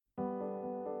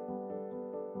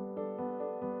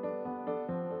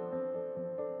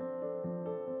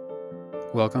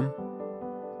Welcome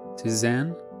to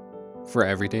Zen for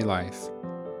Everyday Life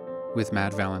with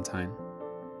Matt Valentine.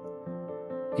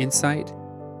 Insight,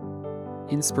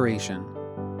 inspiration,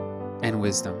 and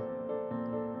wisdom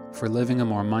for living a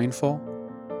more mindful,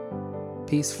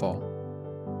 peaceful,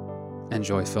 and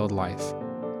joy-filled life.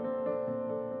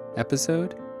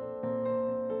 Episode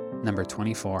number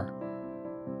 24.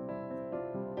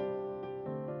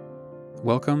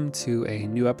 Welcome to a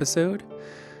new episode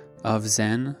of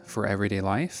Zen for Everyday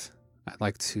Life. I'd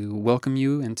like to welcome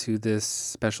you into this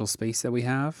special space that we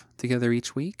have together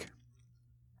each week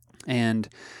and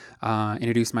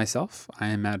introduce myself. I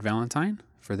am Matt Valentine.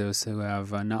 For those who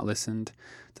have not listened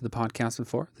to the podcast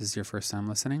before, this is your first time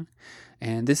listening.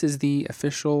 And this is the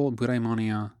official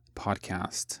Buddhaimonia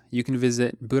podcast. You can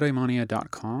visit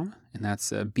buddhaimonia.com, and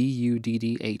that's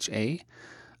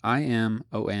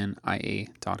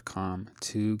BUDDHAIMONIA.com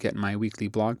to get my weekly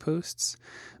blog posts,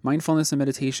 mindfulness and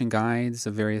meditation guides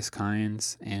of various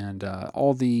kinds, and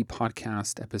all the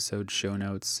podcast episode show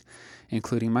notes,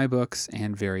 including my books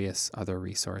and various other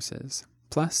resources.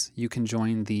 Plus, you can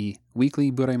join the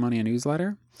weekly Buddhaimonia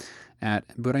newsletter at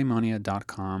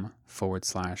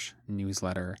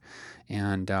buddhaimonia.com/newsletter.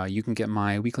 And you can get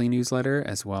my weekly newsletter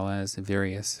as well as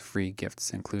various free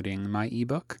gifts, including my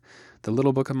eBook, The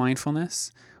Little Book of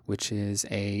Mindfulness, which is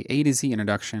a to Z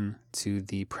introduction to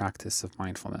the practice of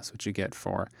mindfulness, which you get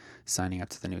for signing up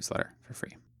to the newsletter for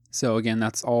free. So again,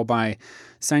 that's all by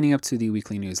signing up to the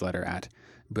weekly newsletter at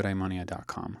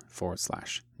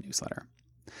buddhaimonia.com/newsletter.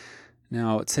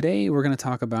 Now, today we're going to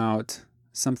talk about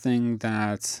something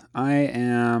that I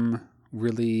am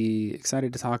really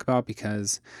excited to talk about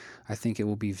because I think it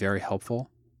will be very helpful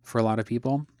for a lot of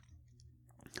people.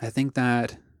 I think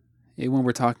that when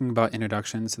we're talking about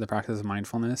introductions to the practice of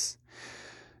mindfulness,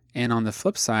 and on the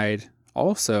flip side,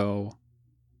 also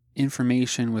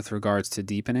information with regards to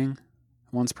deepening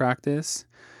one's practice,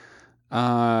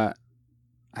 I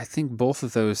think both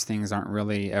of those things aren't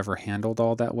really ever handled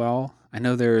all that well. I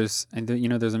know there's a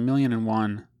million and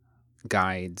one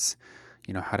guides,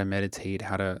 how to meditate,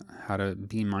 how to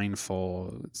be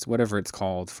mindful, whatever it's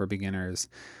called for beginners,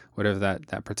 whatever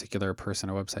that particular person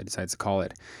or website decides to call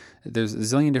it. There's a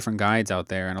zillion different guides out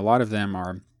there, and a lot of them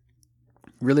are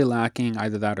really lacking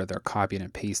either that or they're copied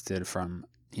and pasted from,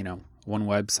 one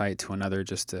website to another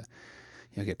just to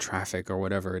get traffic or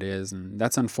whatever it is. And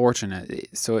that's unfortunate.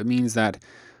 So it means that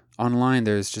online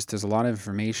there's a lot of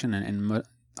information and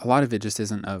a lot of it just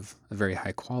isn't of a very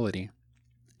high quality.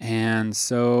 And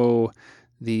so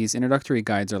these introductory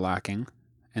guides are lacking.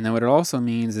 And then what it also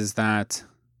means is that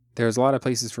there's a lot of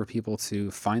places for people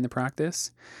to find the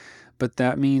practice, but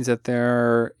that means that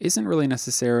there isn't really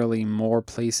necessarily more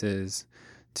places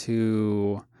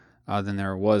to than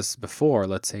there was before,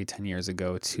 let's say 10 years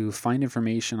ago, to find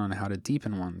information on how to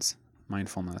deepen one's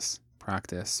mindfulness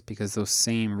practice, because those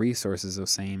same resources,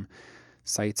 those same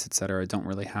sites, etc., don't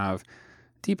really have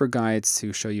deeper guides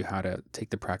to show you how to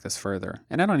take the practice further.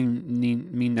 And I don't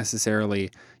even mean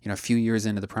necessarily, a few years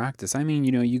into the practice. I mean,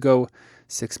 you go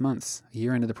 6 months, a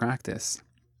year into the practice,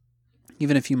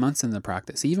 even a few months into the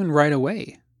practice, even right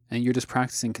away, and you're just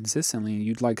practicing consistently, and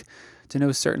you'd like to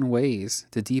know certain ways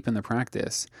to deepen the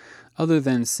practice, other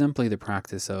than simply the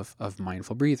practice of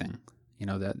mindful breathing,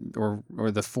 that or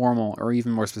the formal, or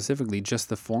even more specifically, just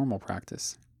the formal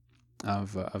practice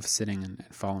of sitting and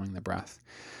following the breath.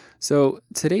 So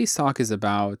today's talk is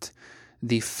about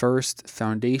the first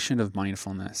foundation of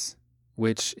mindfulness,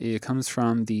 which it comes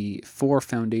from the 4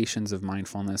 foundations of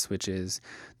mindfulness, which is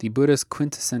the Buddha's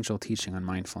quintessential teaching on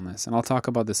mindfulness. And I'll talk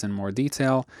about this in more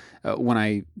detail when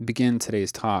I begin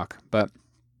today's talk. But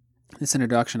this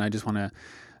introduction, I just want to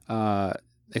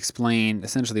explain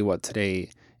essentially what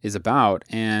today is about.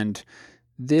 And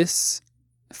this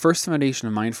first foundation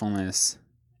of mindfulness,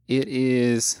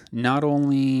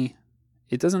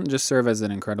 it doesn't just serve as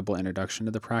an incredible introduction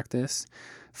to the practice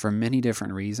for many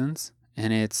different reasons,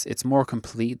 and it's more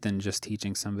complete than just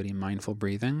teaching somebody mindful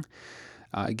breathing.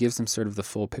 It gives them sort of the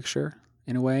full picture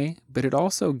in a way, but it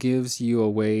also gives you a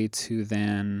way to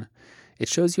then, it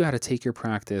shows you how to take your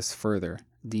practice further,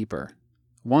 deeper.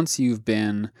 Once you've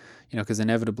been, because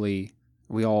inevitably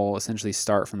we all essentially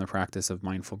start from the practice of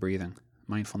mindful breathing,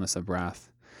 mindfulness of breath.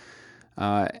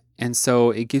 And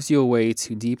so it gives you a way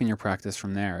to deepen your practice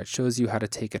from there. It shows you how to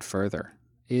take it further.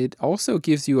 It also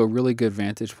gives you a really good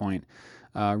vantage point,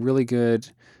 really good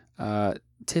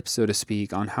tips, so to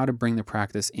speak, on how to bring the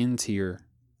practice into your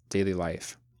daily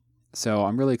life. So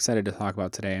I'm really excited to talk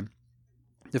about today.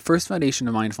 The first foundation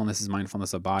of mindfulness is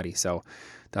mindfulness of body. So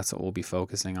That's what we'll be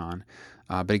focusing on.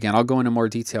 But again, I'll go into more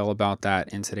detail about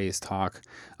that in today's talk.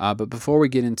 But before we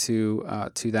get into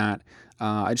to that,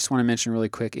 I just want to mention really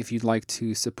quick, if you'd like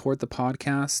to support the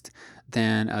podcast,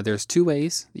 then there's 2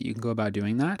 ways that you can go about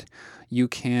doing that. You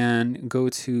can go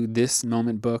to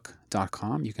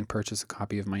thismomentbook.com. You can purchase a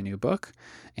copy of my new book.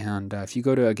 And if you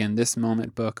go to, again,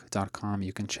 thismomentbook.com,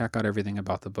 you can check out everything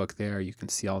about the book there. You can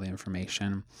see all the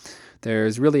information.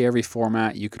 There's really every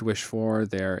format you could wish for.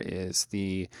 There is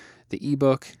the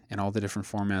eBook and all the different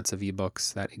formats of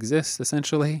eBooks that exist,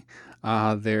 essentially.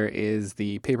 There is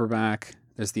the paperback,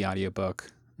 there's the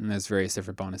audiobook, and there's various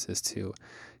different bonuses to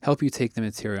help you take the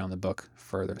material in the book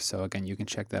further. So again, you can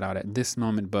check that out at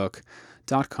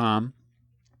thismomentbook.com.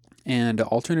 And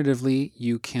alternatively,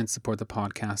 you can support the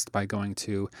podcast by going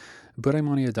to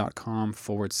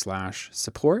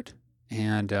buddhaimonia.com/support.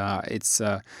 And it's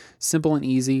simple and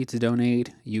easy to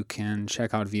donate. You can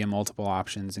check out via multiple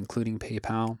options, including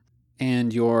PayPal.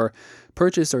 And your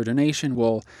purchase or donation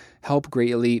will help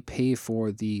greatly pay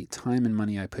for the time and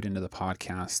money I put into the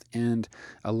podcast and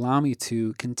allow me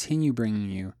to continue bringing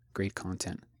you great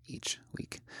content each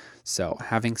week. So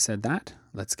having said that,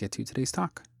 let's get to today's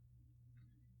talk.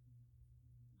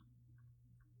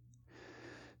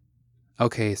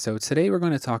 Okay, so today we're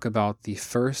going to talk about the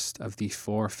first of the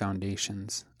 4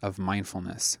 foundations of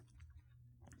mindfulness.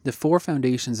 The 4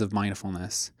 foundations of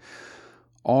mindfulness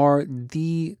are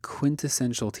the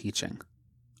quintessential teaching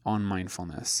on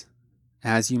mindfulness.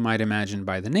 As you might imagine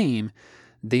by the name,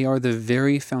 they are the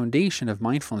very foundation of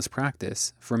mindfulness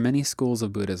practice for many schools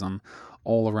of Buddhism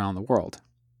all around the world.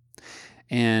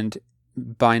 And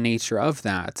by nature of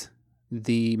that,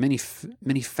 the many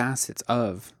facets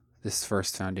of this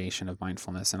first foundation of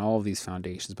mindfulness and all of these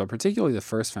foundations, but particularly the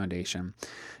first foundation,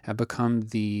 have become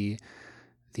the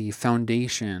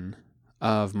foundation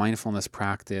of mindfulness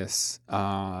practice,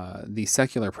 the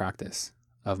secular practice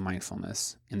of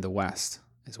mindfulness in the West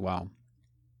as well.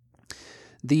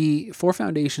 The 4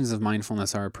 foundations of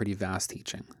mindfulness are a pretty vast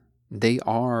teaching. They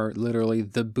are literally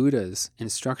the Buddha's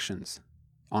instructions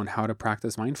on how to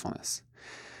practice mindfulness.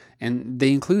 And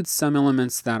they include some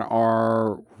elements that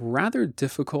are rather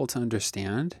difficult to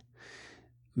understand,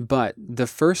 but the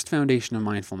first foundation of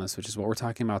mindfulness, which is what we're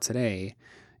talking about today,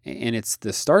 and it's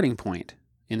the starting point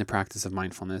in the practice of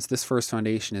mindfulness, this first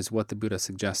foundation is what the Buddha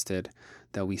suggested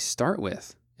that we start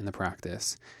with in the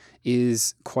practice,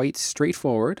 is quite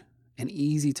straightforward and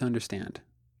easy to understand.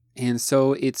 And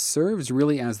so it serves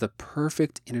really as the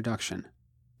perfect introduction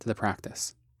to the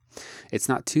practice. It's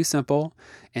not too simple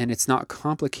and it's not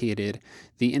complicated.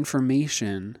 The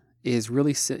information is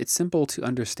really, it's simple to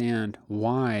understand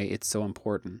why it's so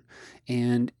important.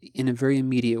 And in a very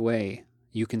immediate way,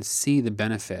 you can see the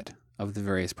benefit of the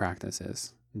various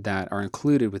practices that are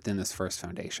included within this first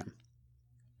foundation.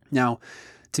 Now,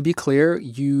 to be clear,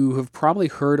 you have probably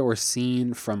heard or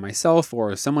seen from myself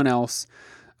or someone else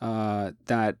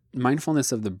that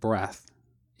mindfulness of the breath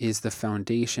is the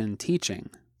foundation teaching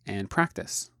and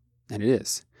practice. And it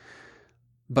is.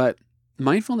 But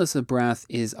mindfulness of breath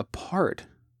is a part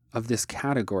of this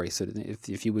category. So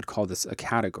if you would call this a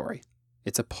category,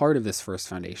 it's a part of this first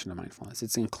foundation of mindfulness.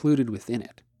 It's included within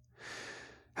it.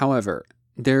 However,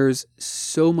 there's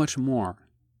so much more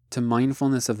to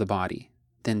mindfulness of the body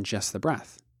than just the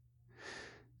breath.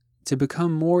 To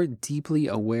become more deeply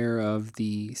aware of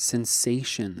the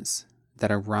sensations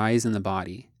that arise in the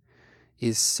body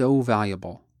is so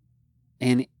valuable.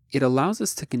 And it allows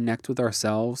us to connect with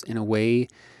ourselves in a way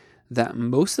that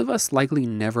most of us likely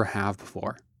never have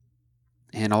before.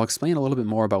 And I'll explain a little bit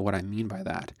more about what I mean by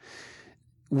that.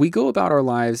 We go about our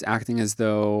lives acting as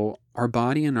though our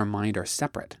body and our mind are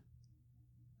separate,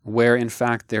 where in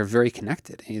fact they're very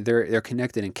connected. They're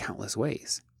connected in countless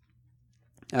ways.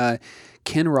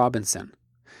 Ken Robinson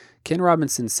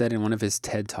said in one of his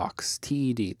TED Talks,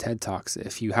 TED Talks.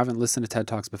 If you haven't listened to TED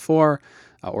Talks before,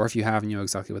 or if you have and you know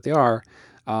exactly what they are,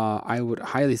 I would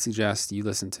highly suggest you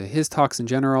listen to his talks in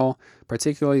general,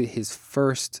 particularly his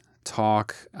first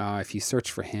talk. If you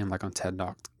search for him, like on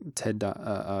TED.com,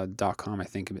 I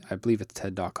believe it's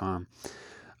TED.com,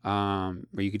 or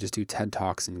you could just do TED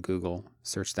Talks in Google,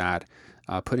 search that,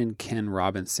 put in Ken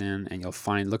Robinson, and you'll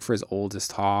look for his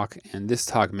oldest talk, and this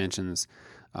talk mentions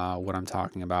what I'm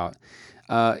talking about.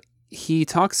 He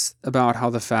talks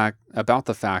about the fact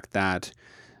that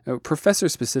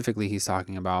professors specifically he's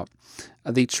talking about,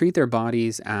 they treat their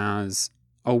bodies as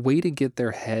a way to get their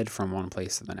head from one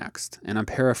place to the next. And I'm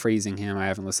paraphrasing him. I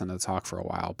haven't listened to the talk for a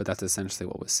while, but that's essentially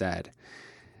what was said.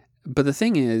 But the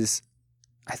thing is,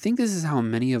 I think this is how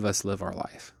many of us live our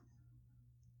life.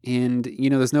 And,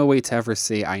 there's no way to ever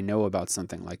say I know about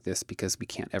something like this because we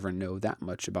can't ever know that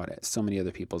much about it. So many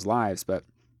other people's lives. But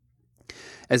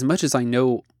as much as I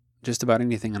know just about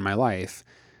anything in my life,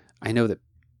 I know that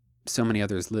so many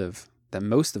others that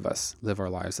most of us live our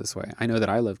lives this way. I know that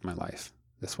I lived my life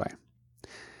this way.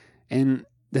 And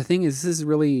the thing is, this is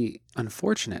really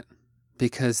unfortunate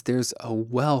because there's a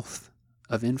wealth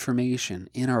of information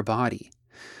in our body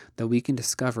that we can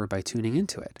discover by tuning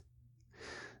into it.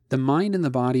 The mind and the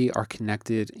body are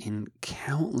connected in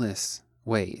countless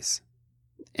ways,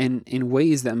 and in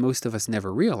ways that most of us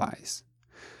never realize.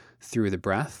 Through the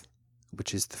breath,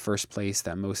 which is the first place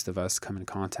that most of us come in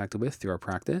contact with through our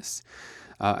practice,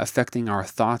 affecting our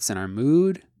thoughts and our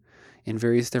mood in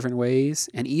various different ways,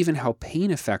 and even how pain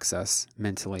affects us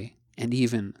mentally and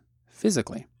even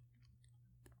physically.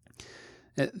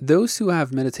 Those who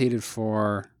have meditated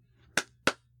for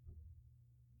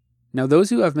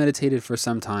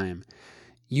some time,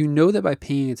 you know that by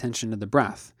paying attention to the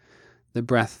breath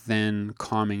then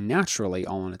calming naturally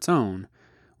all on its own,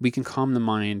 we can calm the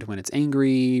mind when it's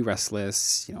angry,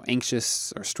 restless,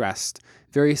 anxious or stressed,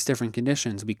 various different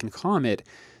conditions. We can calm it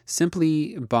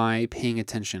simply by paying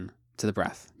attention to the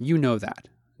breath. You know that.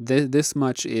 This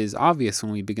much is obvious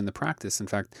when we begin the practice. In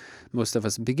fact, most of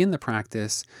us begin the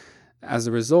practice as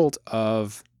a result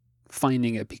of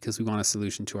finding it because we want a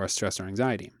solution to our stress or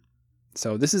anxiety.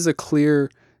 So this is a clear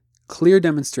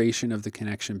demonstration of the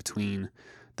connection between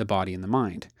the body and the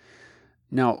mind.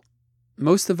 Now,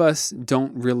 most of us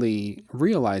don't really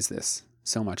realize this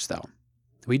so much, though.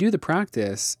 We do the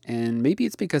practice, and maybe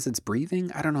it's because it's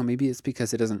breathing. I don't know. Maybe it's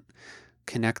because it doesn't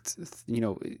connect,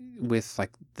 with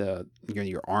like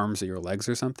your arms or your legs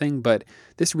or something. But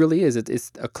this really is.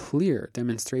 It's a clear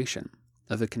demonstration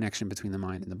of the connection between the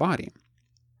mind and the body.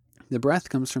 The breath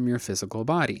comes from your physical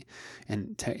body,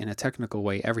 and in a technical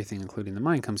way, everything, including the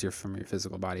mind, comes from your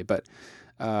physical body. But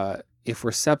if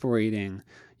we're separating,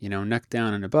 neck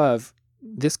down and above,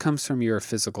 this comes from your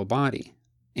physical body,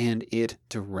 and it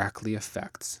directly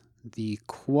affects the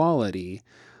quality,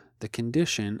 the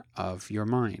condition of your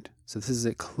mind. So this is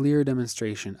a clear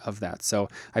demonstration of that. So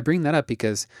I bring that up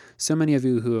because so many of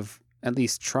you who have at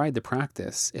least tried the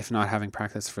practice, if not having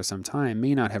practiced for some time,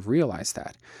 may not have realized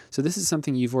that. So this is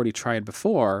something you've already tried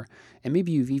before, and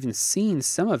maybe you've even seen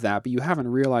some of that, but you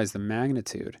haven't realized the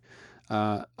magnitude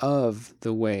of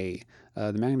the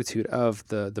magnitude of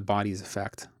the body's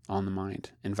effect on the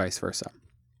mind, and vice versa.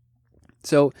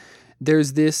 So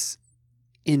there's this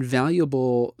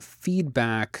invaluable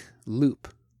feedback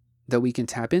loop that we can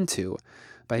tap into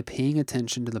by paying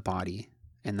attention to the body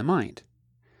and the mind.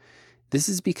 This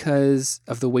is because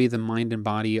of the way the mind and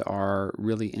body are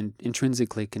really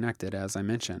intrinsically connected, as I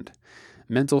mentioned.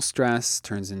 Mental stress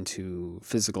turns into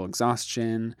physical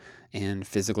exhaustion, and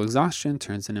physical exhaustion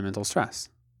turns into mental stress.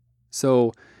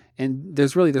 So, and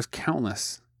there's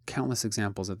countless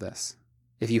examples of this.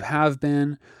 If you have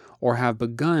been or have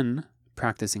begun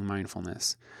practicing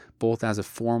mindfulness, both as a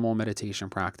formal meditation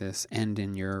practice and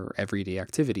in your everyday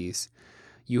activities,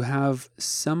 you have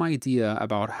some idea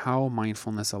about how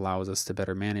mindfulness allows us to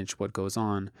better manage what goes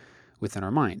on within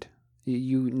our mind.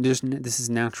 This is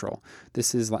natural.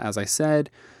 This is, as I said,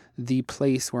 the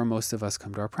place where most of us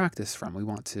come to our practice from. We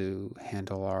want to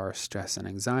handle our stress and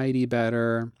anxiety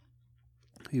better.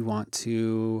 We want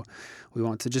to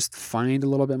just find a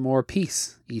little bit more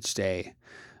peace each day.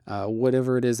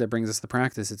 Whatever it is that brings us to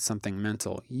practice, it's something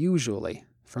mental, usually,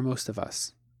 for most of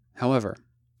us. However,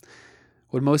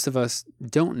 what most of us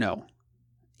don't know,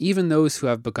 even those who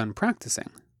have begun practicing,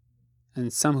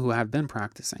 and some who have been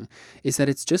practicing, is that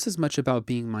it's just as much about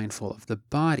being mindful of the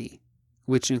body,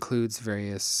 which includes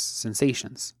various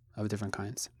sensations of different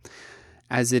kinds,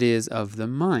 as it is of the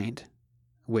mind,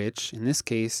 which in the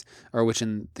case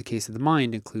of the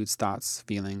mind includes thoughts,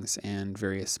 feelings, and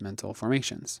various mental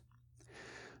formations.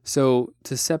 So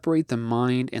to separate the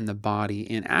mind and the body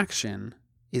in action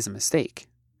is a mistake,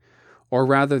 or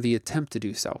rather the attempt to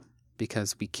do so,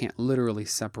 because we can't literally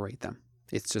separate them.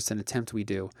 It's just an attempt we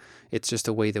do. It's just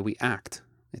a way that we act.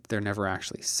 They're never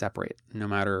actually separate. No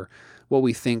matter what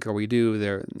we think or we do,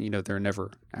 they're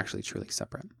never actually truly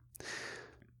separate.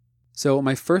 So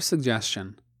my first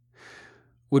suggestion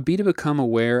would be to become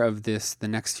aware of this the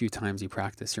next few times you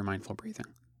practice your mindful breathing.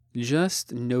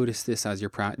 Just notice this as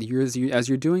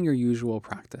you're doing your usual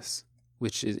practice,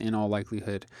 which is in all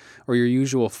likelihood, or your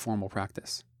usual formal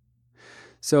practice.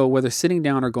 So whether sitting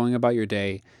down or going about your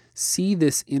day, see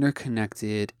this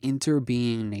interconnected,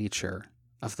 interbeing nature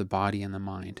of the body and the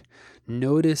mind.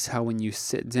 Notice how when you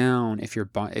sit down, if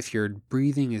your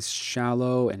breathing is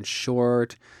shallow and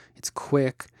short, it's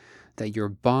quick, that your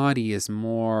body is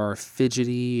more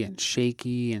fidgety and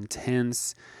shaky and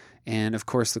tense. And of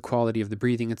course, the quality of the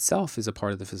breathing itself is a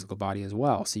part of the physical body as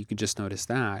well. So you can just notice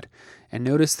that. And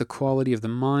notice the quality of the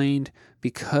mind,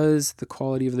 because the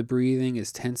quality of the breathing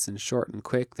is tense and short and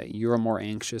quick, that you're more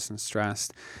anxious and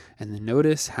stressed. And then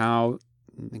notice how,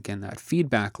 again, that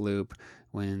feedback loop,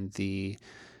 when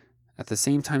at the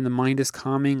same time the mind is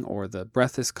calming or the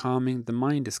breath is calming, the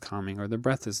mind is calming, or the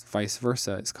breath is vice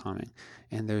versa is calming.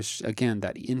 And there's, again,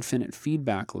 that infinite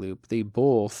feedback loop. They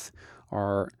both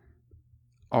are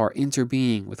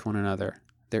interbeing with one another.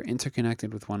 They're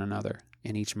interconnected with one another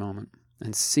in each moment.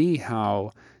 And see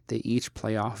how they each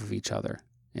play off of each other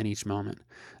in each moment.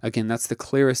 Again, that's the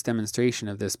clearest demonstration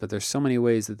of this, but there's so many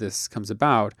ways that this comes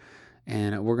about.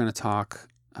 And we're going to talk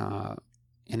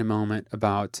in a moment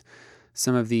about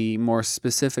some of the more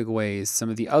specific ways, some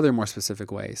of the other more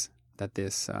specific ways that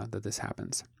this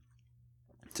happens.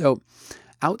 So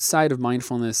outside of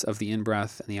mindfulness of the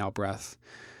in-breath and the out-breath,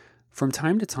 from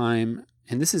time to time,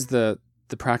 and this is the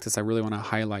practice I really want to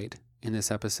highlight in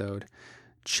this episode,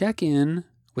 check in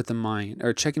with the mind,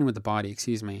 or check in with the body,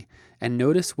 and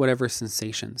notice whatever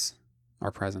sensations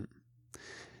are present.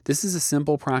 This is a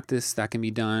simple practice that can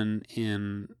be done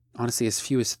in, honestly, as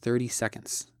few as 30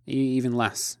 seconds, even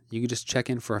less. You could just check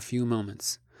in for a few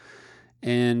moments.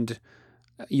 And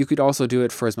you could also do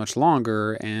it for as much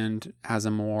longer and as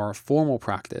a more formal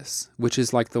practice, which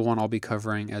is like the one I'll be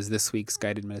covering as this week's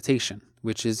guided meditation,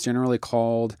 which is generally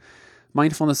called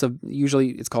usually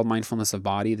it's called Mindfulness of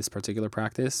Body, this particular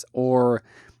practice, or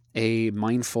a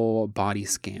mindful body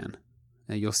scan.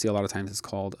 Now, you'll see a lot of times it's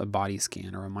called a body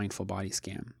scan or a mindful body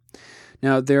scan.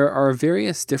 Now, there are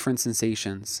various different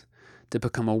sensations to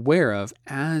become aware of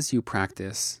as you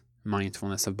practice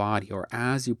mindfulness of body, or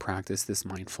as you practice this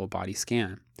mindful body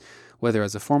scan, whether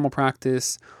as a formal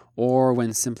practice or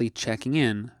when simply checking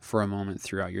in for a moment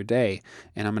throughout your day.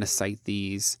 And I'm going to cite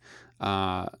these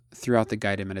throughout the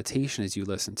guided meditation as you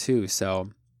listen to. So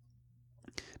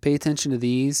pay attention to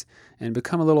these and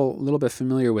become a little bit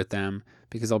familiar with them,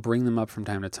 because I'll bring them up from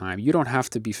time to time. You don't have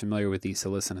to be familiar with these to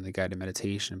listen to the guided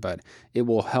meditation, but it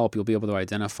will help. You'll be able to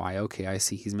identify, okay, I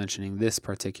see he's mentioning this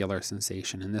particular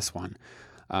sensation in this one.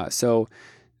 So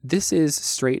this is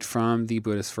straight from the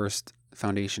Buddha's first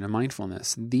foundation of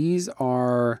mindfulness. These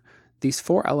 4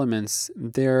 elements.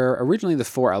 They're originally the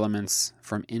 4 elements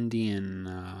from Indian,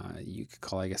 you could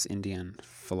call, I guess, Indian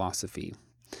philosophy.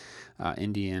 I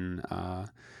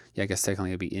guess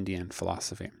technically it'd be Indian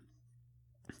philosophy.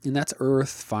 And that's earth,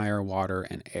 fire, water,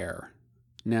 and air.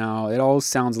 Now, it all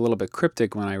sounds a little bit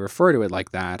cryptic when I refer to it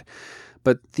like that,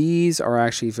 but these are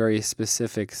actually very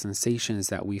specific sensations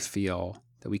that we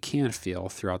can feel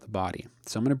throughout the body.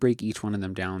 So I'm going to break each one of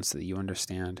them down so that you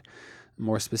understand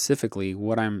more specifically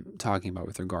what I'm talking about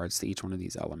with regards to each one of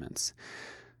these elements.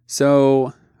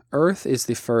 So earth is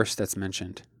the first that's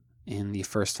mentioned in the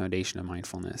first foundation of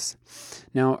mindfulness.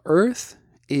 Now, earth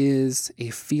is a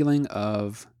feeling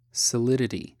of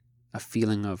solidity, a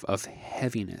feeling of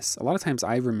heaviness. A lot of times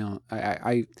I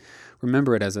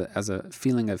remember it as a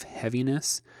feeling of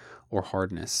heaviness or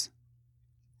hardness.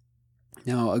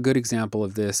 Now, a good example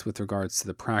of this with regards to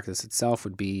the practice itself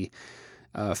would be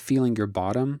feeling your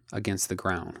bottom against the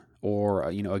ground, or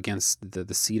against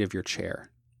the seat of your chair.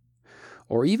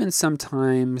 Or even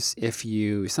sometimes as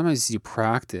you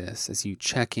practice, as you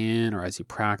check in or as you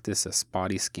practice a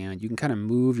body scan, you can kind of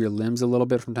move your limbs a little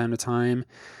bit from time to time.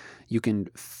 You can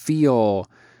feel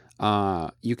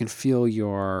your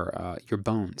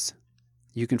bones.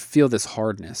 You can feel this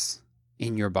hardness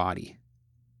in your body.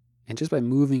 And just by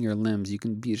moving your limbs, you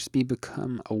can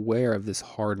become aware of this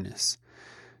hardness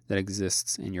that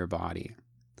exists in your body.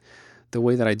 The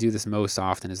way that I do this most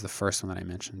often is the first one that I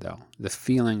mentioned, though. The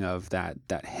feeling of that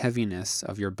heaviness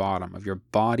of your bottom, of your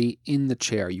body in the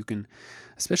chair. You can,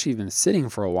 especially even sitting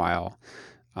for a while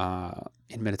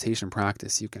in meditation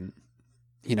practice, you can,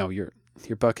 your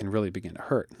butt can really begin to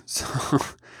hurt. So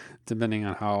depending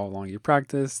on how long you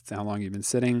practiced, how long you've been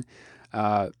sitting.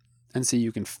 And so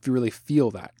you can really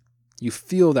feel that. You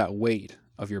feel that weight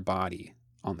of your body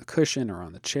on the cushion or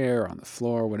on the chair or on the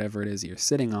floor, whatever it is that you're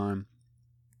sitting on.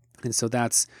 And so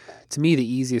that's, to me, the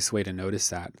easiest way to notice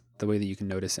that, the way that you can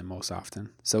notice it most often.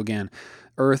 So again,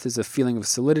 earth is a feeling of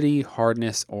solidity,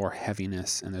 hardness, or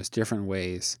heaviness. And there's different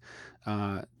ways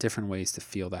to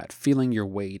feel that. Feeling your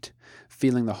weight,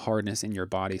 feeling the hardness in your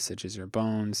body, such as your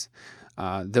bones.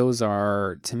 Those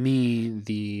are, to me,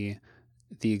 the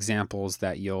examples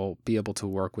that you'll be able to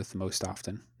work with most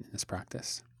often in this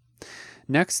practice.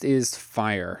 Next is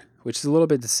fire, which is a little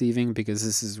bit deceiving because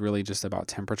this is really just about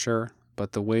temperature.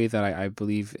 But the way that I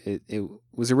believe it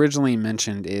was originally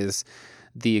mentioned is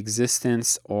the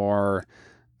existence of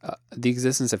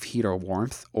heat or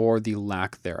warmth, or the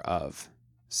lack thereof.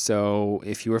 So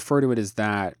if you refer to it as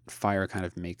that, fire kind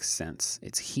of makes sense.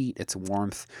 It's heat, it's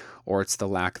warmth, or it's the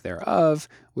lack thereof,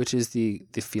 which is the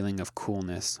feeling of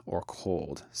coolness or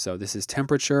cold. So this is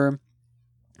temperature.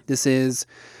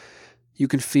 You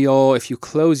can feel, if you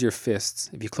close your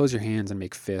hands and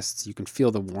make fists, you can feel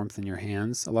the warmth in your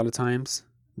hands a lot of times.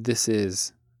 This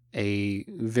is a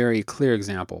very clear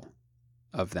example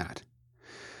of that.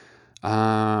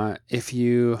 If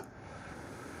you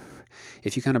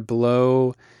kind of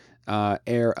blow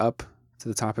air up to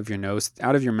the top of your nose,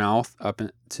 out of your mouth up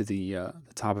to the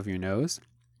top of your nose,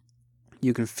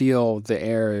 you can feel the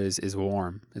air is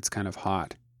warm. It's kind of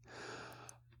hot.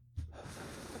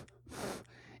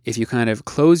 If you kind of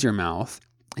close your mouth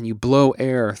and you blow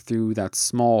air through that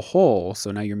small hole,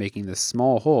 so now you're making this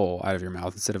small hole out of your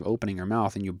mouth instead of opening your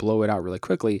mouth, and you blow it out really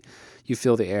quickly, you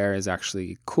feel the air is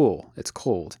actually cool. It's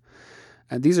cold.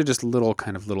 And these are just little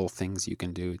things you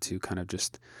can do to kind of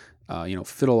just,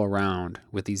 fiddle around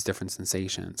with these different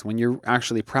sensations. When you're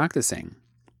actually practicing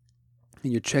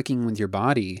and you're checking with your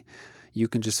body, you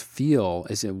can just feel,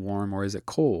 is it warm or is it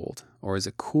cold? Or is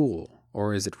it cool?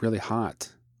 Or is it really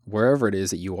hot? Wherever it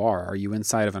is that you are you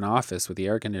inside of an office with the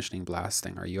air conditioning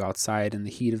blasting? Are you outside in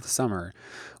the heat of the summer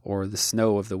or the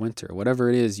snow of the winter? Whatever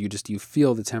it is, you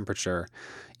feel the temperature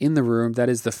in the room. That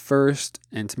is the first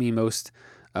and, to me, most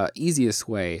easiest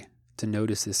way to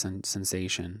notice this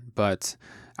sensation. But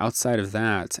outside of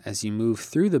that, as you move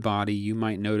through the body, you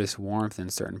might notice warmth in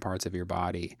certain parts of your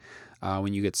body.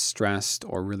 When you get stressed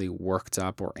or really worked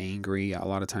up or angry, a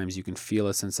lot of times you can feel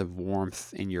a sense of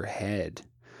warmth in your head,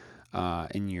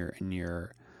 in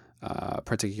your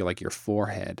particularly like your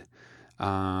forehead.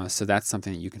 So that's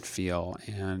something that you can feel.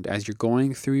 And as you're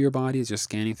going through your body, as you're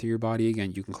scanning through your body,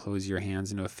 again, you can close your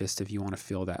hands into a fist if you want to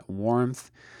feel that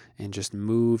warmth, and just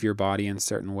move your body in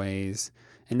certain ways.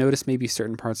 And notice maybe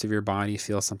certain parts of your body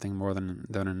feel something more than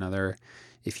another.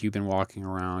 If you've been walking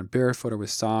around barefoot or with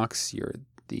socks,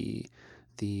 the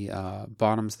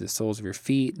bottoms, the soles of your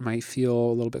feet might feel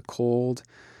a little bit cold.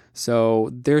 So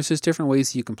there's just different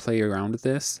ways you can play around with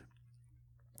this.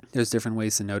 There's different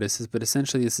ways to notice this, but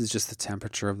essentially this is just the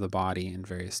temperature of the body in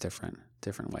various different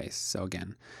ways. So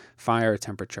again, fire,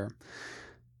 temperature.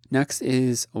 Next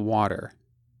is water,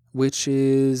 which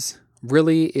is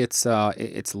really it's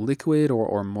liquid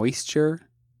or moisture,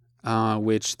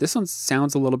 which this one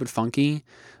sounds a little bit funky,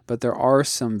 but there are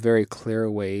some very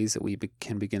clear ways that we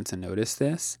can begin to notice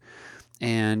this.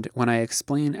 And when I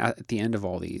explain at the end of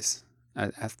all these,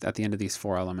 at the end of these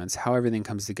four elements, how everything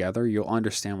comes together, you'll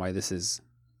understand why this is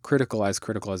critical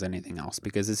as anything else,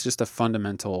 because it's just a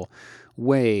fundamental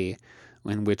way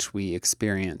in which we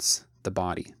experience the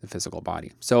body, the physical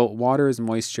body. So water is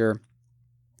moisture.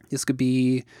 This could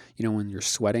be, when you're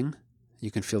sweating, you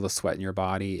can feel the sweat in your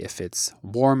body. If it's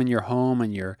warm in your home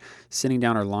and you're sitting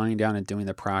down or lying down and doing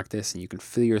the practice, and you can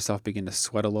feel yourself begin to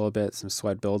sweat a little bit, some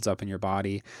sweat builds up in your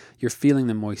body, you're feeling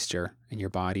the moisture in your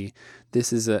body.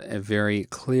 This is a very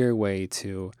clear way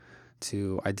to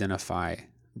identify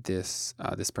this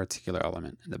particular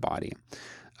element in the body.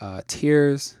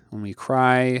 Tears, when we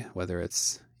cry, whether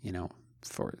it's,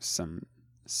 for some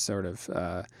sort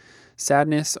of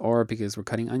sadness or because we're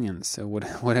cutting onions. So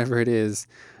whatever it is,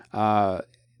 the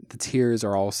tears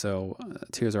are also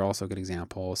a good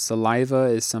example. Saliva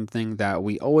is something that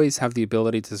we always have the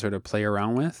ability to sort of play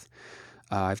around with.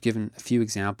 I've given a few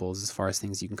examples as far as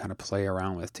things you can kind of play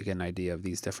around with to get an idea of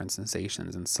these different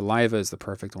sensations. And saliva is the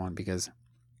perfect one because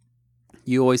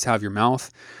you always have your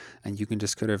mouth, and you can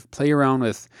just kind of play around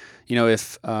with,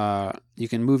 if you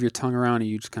can move your tongue around and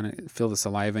you just kind of feel the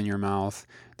saliva in your mouth.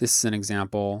 This is an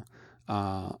example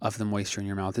of the moisture in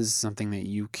your mouth. This is something that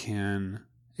you can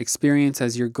experience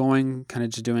as you're going, kind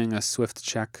of just doing a swift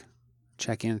check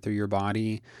in through your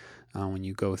body. When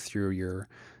you go through your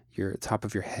top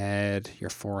of your head, your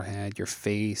forehead, your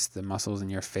face, the muscles in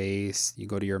your face, you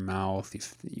go to your mouth,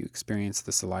 you experience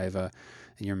the saliva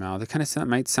in your mouth. It kind of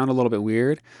might sound a little bit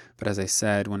weird, but as I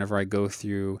said, whenever I go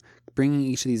through bringing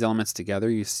each of these elements together,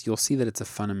 you'll see that it's a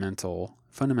fundamental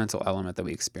element that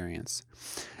we experience.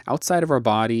 Outside of our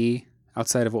body,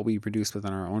 outside of what we produce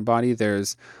within our own body,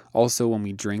 there's also when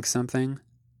we drink something,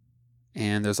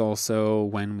 and there's also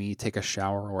when we take a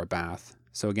shower or a bath.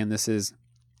 So again, this is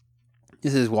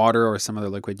water or some other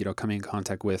liquid, coming in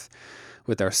contact with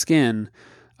our skin,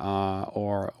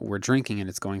 or we're drinking and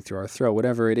it's going through our throat.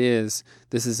 Whatever it is,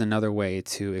 this is another way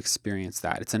to experience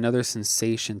that. It's another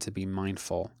sensation to be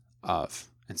mindful of.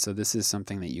 And so this is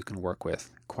something that you can work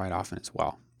with quite often as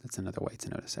well. That's another way to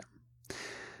notice it.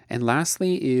 And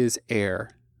lastly is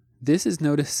air. This is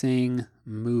noticing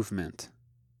movement.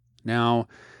 Now,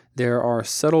 there are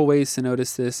subtle ways to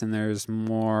notice this, and there's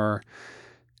more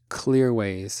clear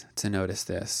ways to notice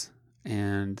this.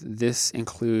 And this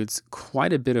includes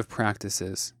quite a bit of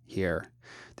practices here.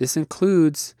 This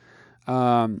includes,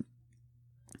 I'll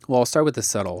start with the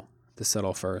subtle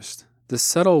first. The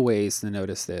subtle ways to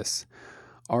notice this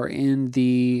are in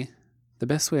the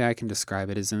best way I can describe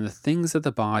it is in the things that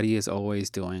the body is always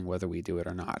doing, whether we do it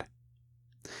or not.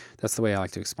 That's the way I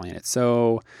like to explain it.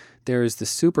 So there's the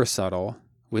super subtle,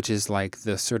 which is like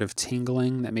the sort of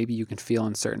tingling that maybe you can feel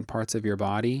in certain parts of your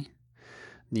body.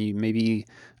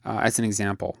 As an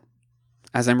example,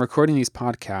 as I'm recording these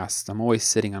podcasts, I'm always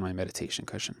sitting on my meditation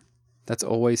cushion. That's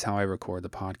always how I record the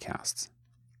podcasts.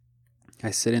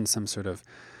 I sit in some sort of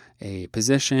a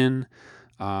position.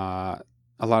 A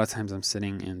lot of times I'm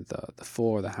sitting in the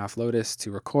full or the half lotus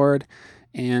to record.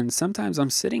 And sometimes I'm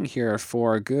sitting here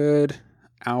for a good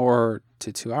hour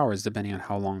to 2 hours, depending on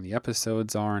how long the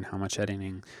episodes are and how much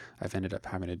editing I've ended up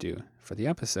having to do for the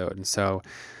episode. And so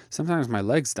sometimes my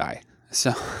legs die.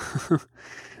 So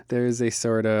there's a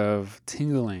sort of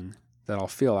tingling that I'll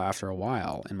feel after a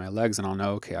while in my legs, and I'll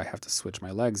know, okay, I have to switch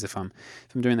my legs. If I'm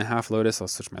doing the half lotus, I'll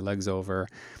switch my legs over,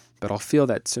 but I'll feel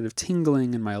that sort of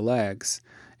tingling in my legs,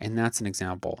 and that's an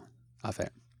example of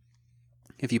it.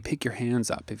 If you pick your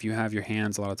hands up, if you have your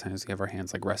hands, a lot of times we have our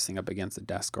hands like resting up against the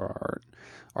desk or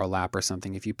our lap or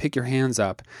something. If you pick your hands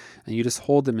up and you just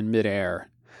hold them in midair,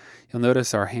 you'll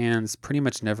notice our hands pretty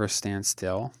much never stand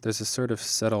still. There's a sort of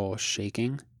subtle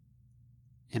shaking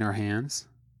in our hands,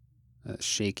 a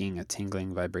shaking, a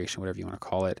tingling, vibration, whatever you want to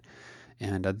call it.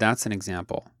 And that's an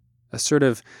example, a sort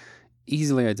of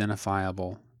easily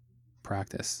identifiable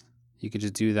practice. You could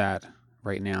just do that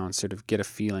right now and sort of get a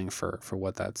feeling for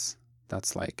what that's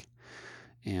like.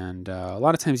 And a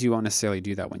lot of times you won't necessarily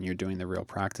do that when you're doing the real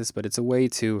practice, but it's a way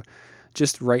to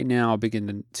just right now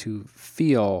begin to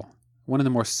feel one of the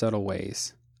more subtle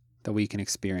ways that we can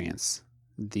experience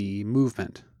the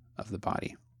movement of the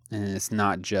body. And it's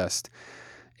not just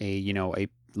a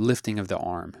lifting of the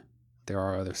arm. There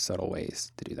are other subtle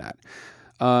ways to do that.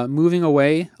 Moving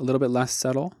away, a little bit less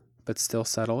subtle, but still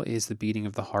subtle, is the beating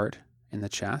of the heart in the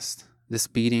chest. This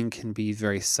beating can be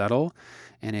very subtle,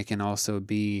 and it can also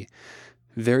be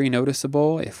very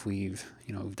noticeable if we've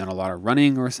done a lot of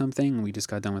running or something. We just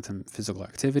got done with some physical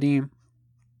activity.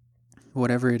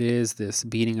 Whatever it is, this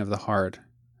beating of the heart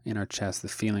in our chest, the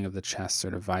feeling of the chest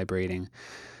sort of vibrating,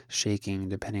 shaking,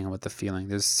 depending on what the feeling.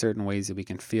 There's certain ways that we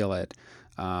can feel it.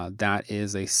 That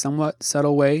is a somewhat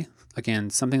subtle way. Again,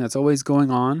 something that's always going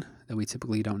on that we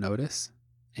typically don't notice.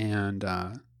 And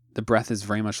the breath is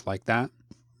very much like that.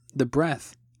 The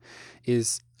breath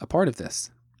is a part of this.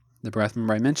 The breath,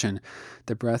 remember I mentioned,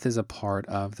 the breath is a part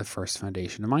of the first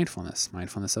foundation of mindfulness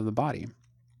of the body.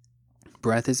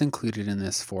 Breath is included in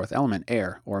this fourth element,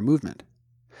 air, or movement.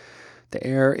 The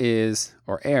air is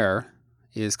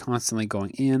constantly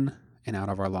going in and out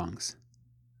of our lungs.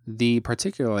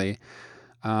 Particularly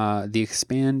the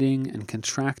expanding and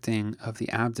contracting of the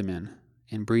abdomen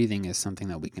in breathing is something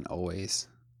that we can always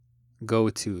go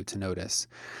to notice.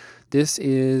 This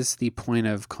is the point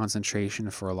of concentration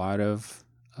for a lot of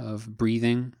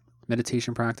breathing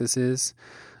meditation practices.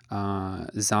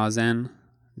 Zazen,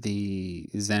 the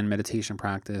Zen meditation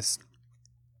practice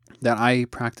that I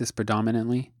practice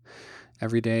predominantly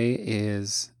every day,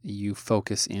 is you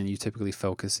typically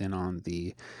focus in on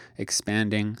the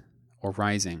expanding or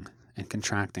rising and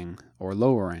contracting or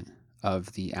lowering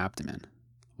of the abdomen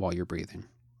while you're breathing.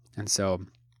 And so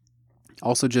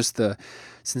also just the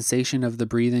sensation of the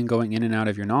breathing going in and out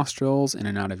of your nostrils, in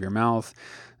and out of your mouth,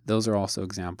 those are also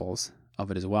examples of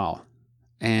it as well.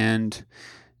 And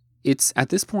it's at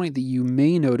this point that you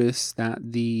may notice that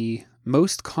the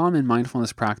most common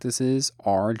mindfulness practices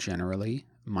are generally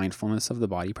mindfulness of the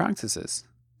body practices.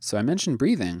 So I mentioned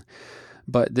breathing,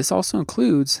 but this also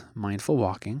includes mindful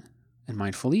walking and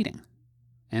mindful eating.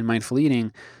 And mindful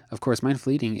eating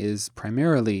is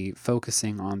primarily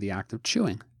focusing on the act of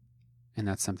chewing. And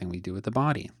that's something we do with the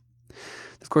body.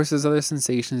 Of course, there's other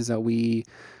sensations that we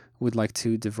would like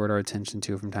to divert our attention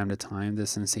to from time to time, the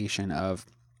sensation of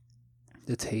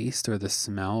the taste or the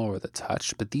smell or the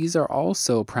touch. But these are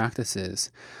also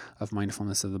practices of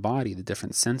mindfulness of the body, the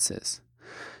different senses.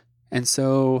 And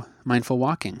so mindful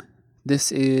walking,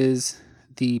 this is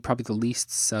probably the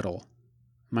least subtle.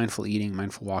 Mindful eating,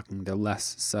 mindful walking, they're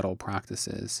less subtle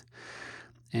practices.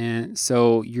 And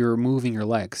so you're moving your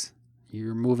legs.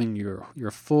 You're moving your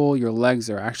legs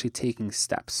are actually taking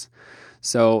steps.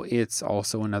 So it's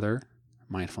also another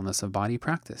mindfulness of body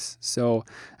practice. So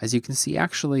as you can see,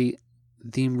 actually,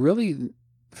 the really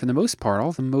for the most part,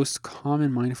 all the most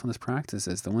common mindfulness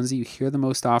practices, the ones that you hear the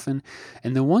most often,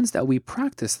 and the ones that we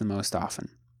practice the most often,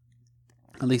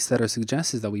 at least that are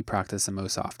suggested that we practice the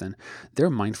most often, they're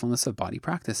mindfulness of body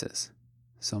practices.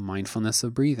 So mindfulness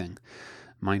of breathing,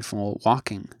 mindful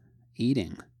walking,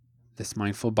 eating. This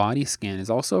mindful body scan is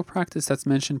also a practice that's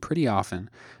mentioned pretty often.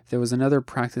 If there was another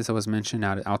practice that was mentioned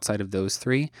outside of those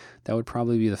three, that would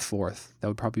probably be the fourth. That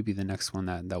would probably be the next one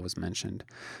that was mentioned.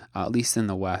 At least in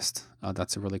the West,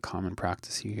 that's a really common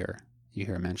practice you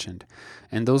hear mentioned.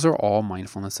 And those are all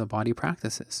mindfulness of body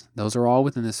practices. Those are all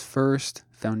within this first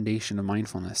foundation of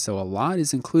mindfulness. So a lot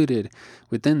is included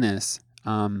within this.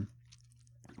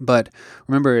 But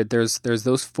remember, there's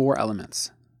those four elements.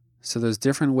 So there's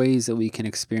different ways that we can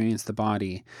experience the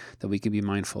body, that we can be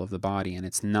mindful of the body. And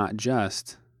it's not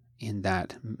just in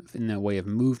that way of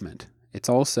movement. It's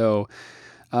also,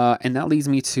 and that leads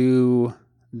me to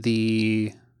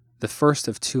the first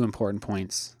of two important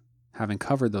points, having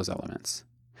covered those elements.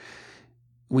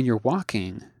 When you're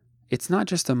walking, it's not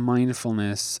just a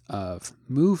mindfulness of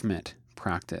movement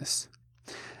practice.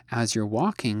 As you're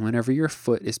walking, whenever your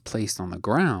foot is placed on the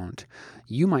ground,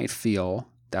 you might feel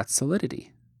that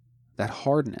solidity, that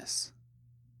hardness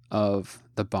of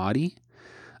the body,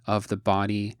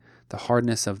 the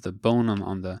hardness of the bone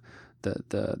on the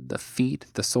feet,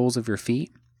 the soles of your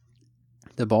feet,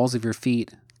 the balls of your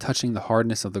feet touching the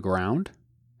hardness of the ground.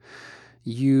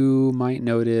 You might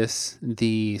notice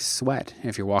the sweat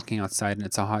if you're walking outside and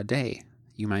it's a hot day.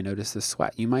 You might notice the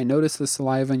sweat. You might notice the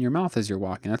saliva in your mouth as you're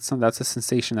walking. That's a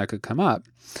sensation that could come up,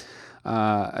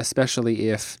 especially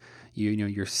if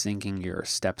you're syncing your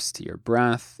steps to your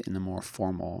breath in the more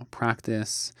formal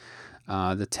practice.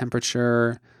 The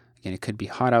temperature, again, it could be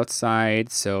hot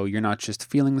outside, so you're not just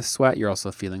feeling the sweat, you're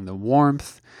also feeling the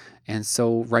warmth. And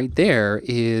so right there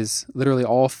is literally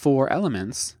all four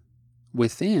elements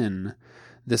within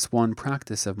this one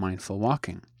practice of mindful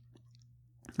walking.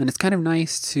 And it's kind of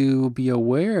nice to be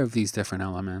aware of these different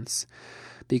elements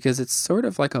because it's sort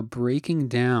of like a breaking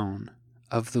down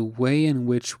of the way in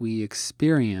which we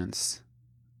experience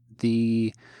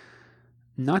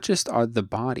not just the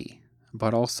body,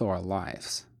 but also our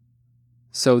lives.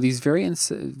 So these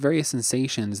various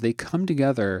sensations, they come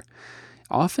together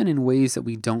often in ways that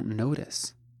we don't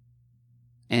notice.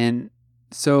 And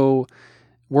so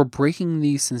we're breaking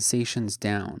these sensations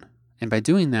down. And by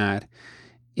doing that,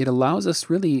 it allows us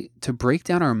really to break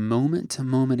down our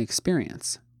moment-to-moment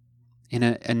experience in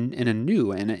a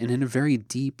new and in a very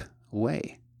deep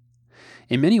way.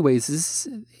 In many ways,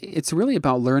 it's really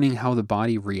about learning how the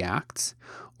body reacts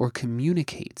or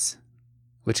communicates,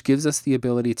 which gives us the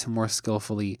ability to more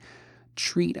skillfully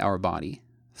treat our body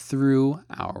through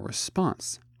our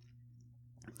response.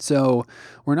 So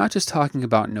we're not just talking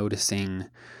about noticing,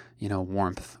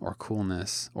 warmth or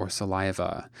coolness or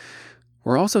saliva.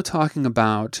 We're also talking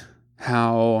about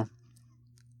how,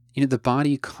 the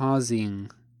body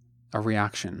causing a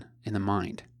reaction in the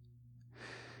mind.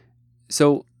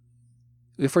 So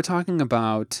if we're talking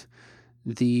about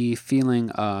the feeling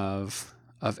of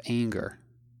anger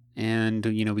and,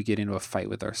 we get into a fight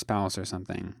with our spouse or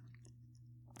something,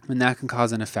 and that can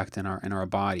cause an effect in our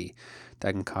body,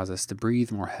 that can cause us to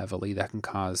breathe more heavily, that can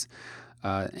cause,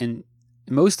 and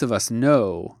most of us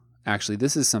know, actually,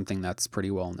 this is something that's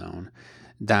pretty well known,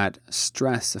 that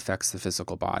stress affects the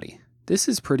physical body. This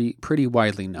is pretty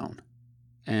widely known.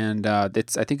 And I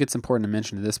think it's important to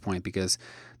mention at this point because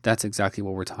that's exactly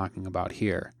what we're talking about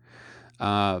here.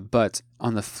 But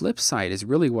on the flip side is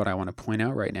really what I want to point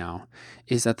out right now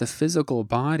is that the physical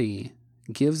body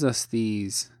gives us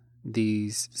these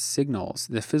signals.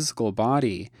 The physical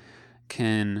body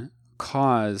can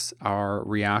cause our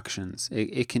reactions.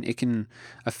 It can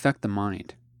affect the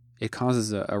mind. It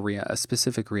causes a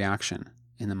specific reaction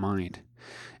in the mind.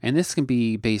 And this can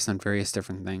be based on various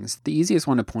different things. The easiest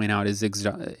one to point out is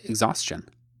exhaustion.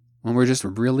 When we're just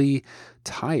really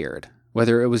tired,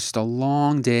 whether it was just a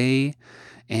long day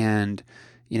and,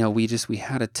 we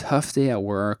had a tough day at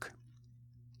work.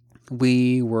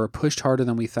 We were pushed harder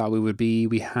than we thought we would be.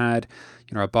 We had,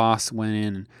 our boss went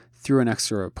in and threw an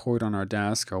extra report on our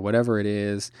desk or whatever it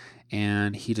is.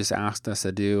 And he just asked us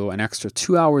to do an extra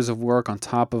 2 hours of work on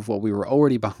top of what we were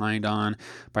already behind on.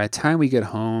 By the time we get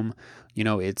home,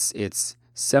 it's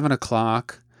 7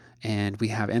 o'clock and we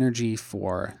have energy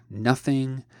for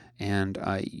nothing. And,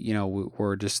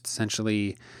 we're just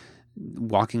essentially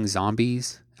walking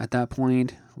zombies at that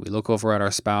point. We look over at our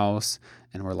spouse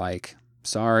and we're like,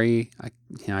 sorry,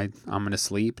 I'm going to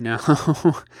sleep now.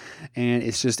 And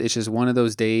it's just one of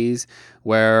those days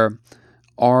where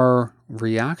our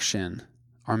reaction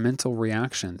our mental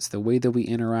reactions, the way that we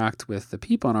interact with the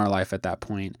people in our life at that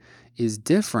point is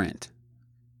different.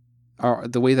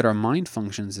 The way that our mind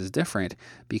functions is different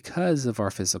because of our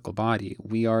physical body.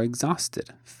 We are exhausted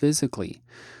physically.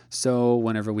 So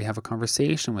whenever we have a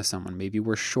conversation with someone, maybe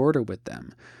we're shorter with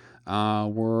them.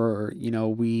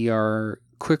 We are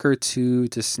quicker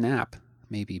to snap,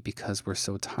 maybe because we're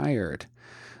so tired.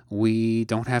 We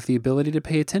don't have the ability to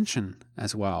pay attention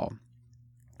as well.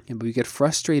 And we get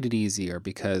frustrated easier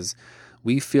because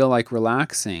we feel like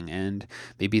relaxing, and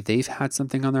maybe they've had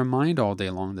something on their mind all day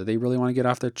long that they really want to get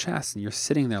off their chest, and you're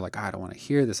sitting there like, I don't want to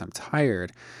hear this, I'm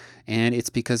tired. And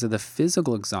it's because of the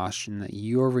physical exhaustion that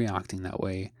you're reacting that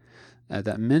way,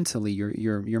 that mentally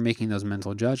you're making those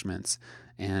mental judgments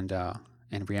and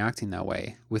reacting that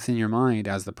way within your mind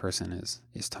as the person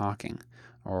is talking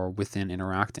or within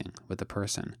interacting with the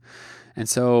person. And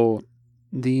so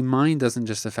the mind doesn't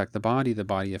just affect the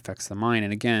body affects the mind.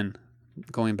 And again,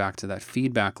 going back to that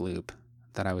feedback loop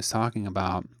that I was talking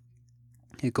about,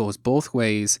 it goes both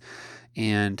ways,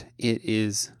 and it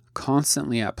is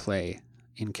constantly at play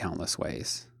in countless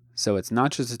ways. So it's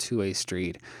not just a two-way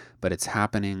street, but it's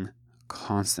happening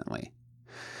constantly.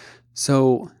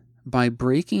 So by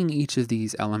breaking each of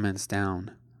these elements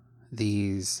down,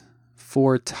 these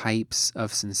 4 types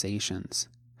of sensations,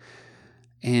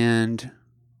 and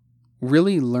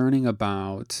really learning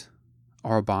about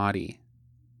our body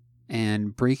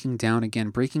and breaking down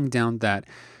that,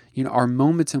 our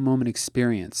moment-to-moment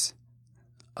experience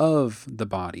of the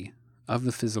body, of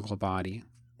the physical body,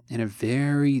 in a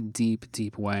very deep,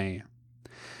 deep way,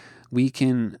 we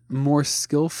can more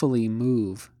skillfully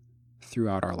move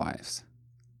throughout our lives.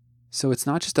 So it's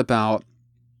not just about,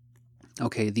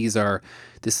 okay,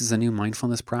 this is a new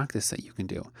mindfulness practice that you can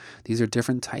do. These are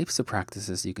different types of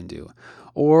practices you can do.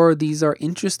 Or these are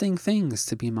interesting things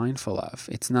to be mindful of.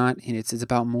 It's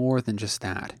about more than just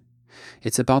that.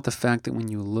 It's about the fact that when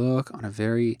you look in a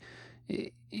very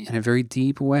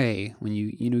deep way, when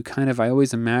you kind of, I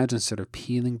always imagine sort of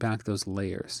peeling back those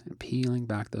layers.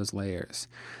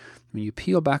 When you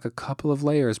peel back a couple of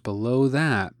layers below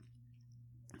that,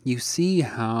 you see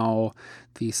how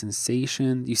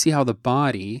the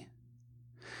body,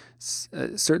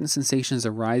 certain sensations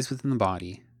arise within the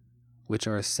body, which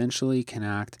are essentially can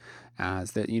act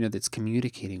as that's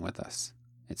communicating with us.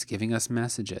 It's giving us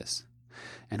messages.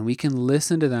 And we can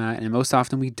listen to that, and most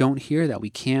often we don't hear that. We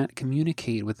can't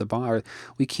communicate with the body.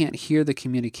 We can't hear the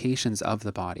communications of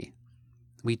the body.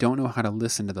 We don't know how to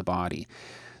listen to the body.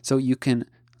 So you can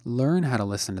learn how to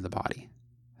listen to the body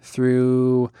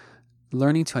through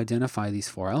learning to identify these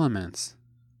 4 elements.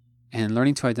 And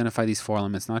learning to identify these 4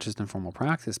 elements, not just in formal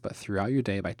practice, but throughout your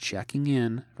day by checking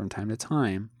in from time to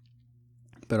time.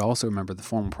 But also remember, the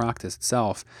formal practice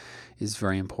itself is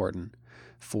very important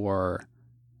for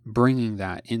bringing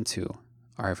that into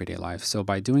our everyday life. So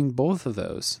by doing both of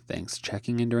those things,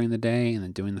 checking in during the day and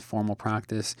then doing the formal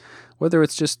practice, whether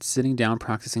it's just sitting down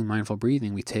practicing mindful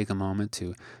breathing, we take a moment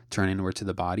to turn inward to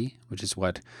the body, which is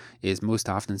what is most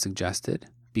often suggested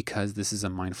because this is a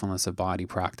mindfulness of body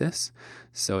practice.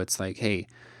 So it's like, hey,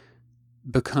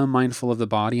 become mindful of the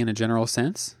body in a general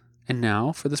sense. And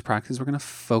now for this practice, we're going to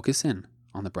focus in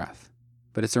on the breath.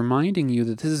 But it's reminding you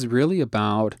that this is really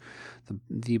about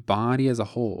the body as a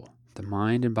whole, the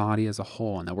mind and body as a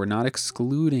whole, and that we're not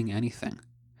excluding anything.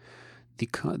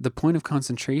 The point of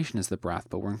concentration is the breath,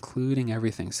 but we're including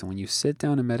everything. So when you sit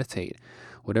down and meditate,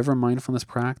 whatever mindfulness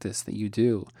practice that you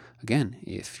do, again,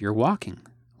 if you're walking,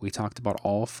 we talked about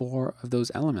all 4 of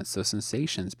those elements, those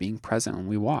sensations being present when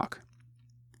we walk.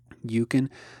 You can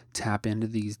tap into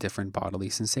these different bodily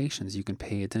sensations. You can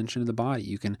pay attention to the body.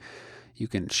 You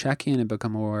can check in and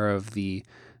become aware of the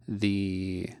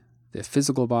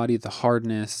physical body, the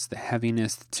hardness, the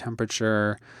heaviness, the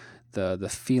temperature, the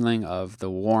feeling of the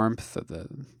warmth, of the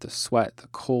sweat, the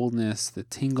coldness, the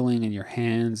tingling in your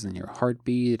hands and your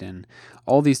heartbeat, and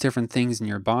all these different things in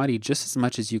your body, just as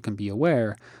much as you can be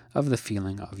aware of the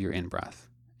feeling of your in-breath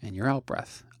and your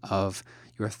out-breath, of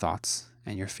your thoughts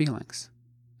and your feelings.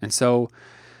 And so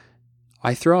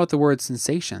I throw out the word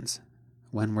sensations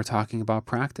when we're talking about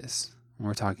practice, when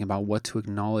we're talking about what to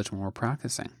acknowledge when we're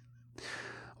practicing.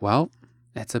 Well,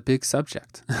 it's a big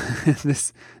subject.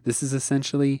 This is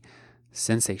essentially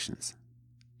sensations.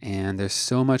 And there's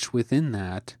so much within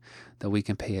that we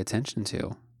can pay attention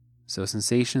to. So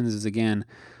sensations is, again,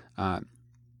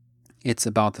 it's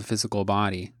about the physical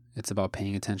body. It's about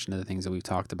paying attention to the things that we've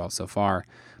talked about so far.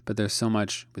 But there's so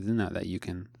much within that you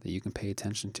can pay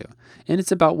attention to. And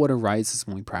it's about what arises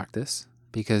when we practice,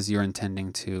 because you're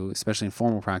intending to, especially in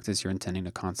formal practice, you're intending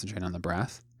to concentrate on the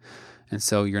breath. And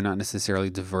so you're not necessarily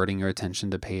diverting your attention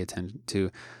to pay attention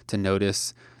to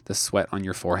notice the sweat on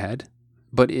your forehead.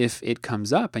 But if it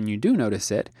comes up and you do notice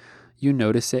it,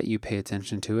 you pay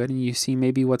attention to it, and you see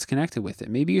maybe what's connected with it.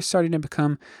 Maybe you're starting to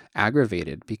become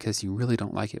aggravated because you really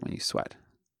don't like it when you sweat.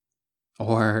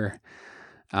 Or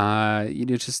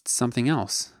just something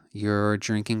else. You're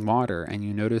drinking water and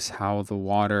you notice how the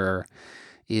water,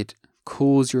 it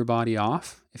cools your body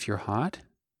off if you're hot,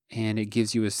 and it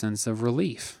gives you a sense of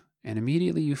relief. And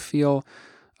immediately you feel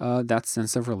that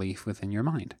sense of relief within your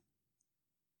mind.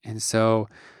 And so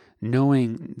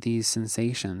knowing these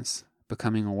sensations,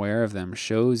 becoming aware of them,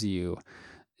 shows you,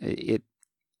 it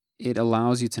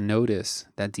allows you to notice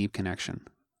that deep connection.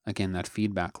 Again, that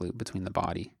feedback loop between the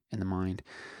body and the mind.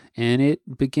 And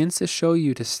it begins to show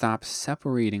you to stop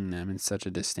separating them in such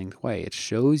a distinct way. It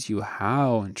shows you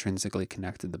how intrinsically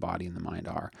connected the body and the mind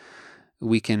are.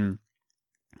 We can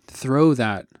throw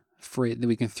that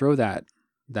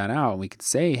out. We could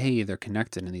say, hey, they're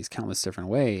connected in these countless different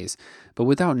ways, but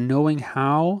without knowing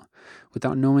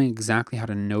exactly how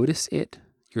to notice it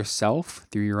yourself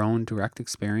through your own direct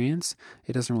experience,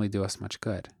 it doesn't really do us much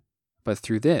good. But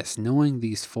through this, knowing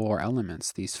these 4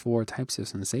 elements, these 4 types of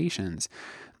sensations,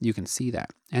 you can see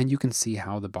that. And you can see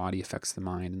how the body affects the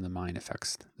mind and the mind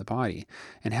affects the body,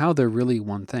 and how they're really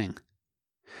one thing.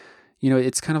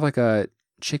 It's kind of like a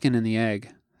chicken and the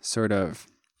egg sort of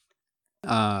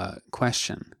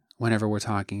question whenever we're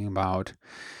talking about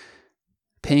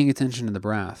paying attention to the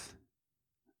breath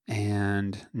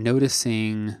and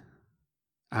noticing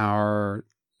our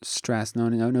stress,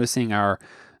 noticing our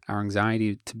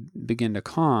anxiety to begin to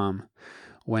calm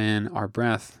when our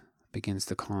breath begins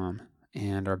to calm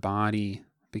and our body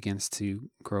begins to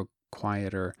grow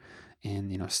quieter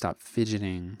and stop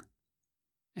fidgeting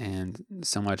and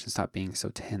so much and stop being so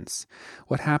tense.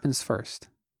 What happens first?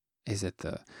 Is it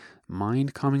the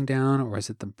mind calming down, or is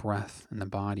it the breath and the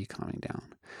body calming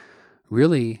down?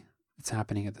 Really, it's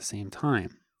happening at the same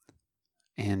time.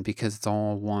 And because it's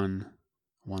all one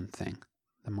thing,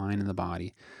 the mind and the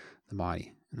body and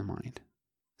the mind.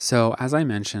 So as I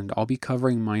mentioned, I'll be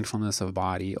covering Mindfulness of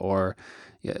Body, or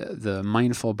the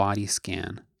Mindful Body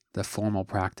Scan, the formal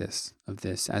practice of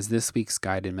this, as this week's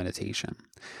guided meditation.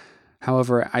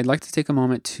 However, I'd like to take a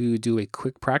moment to do a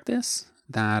quick practice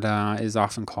that is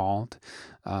often called,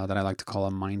 that I like to call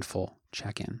a mindful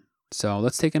check-in. So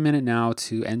let's take a minute now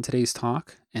to end today's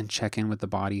talk and check in with the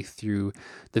body through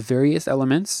the various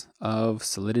elements of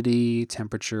solidity,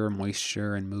 temperature,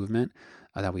 moisture, and movement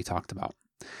that we talked about.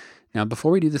 Now,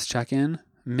 before we do this check-in,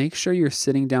 make sure you're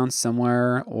sitting down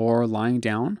somewhere or lying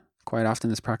down. Quite often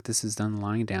this practice is done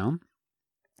lying down.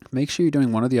 Make sure you're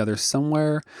doing one or the other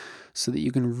somewhere so that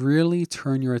you can really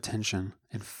turn your attention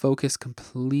and focus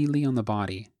completely on the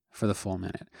body for the full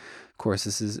minute. Of course,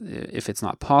 this is, if it's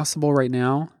not possible right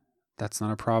now, that's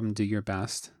not a problem. Do your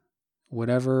best.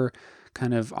 Whatever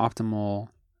kind of optimal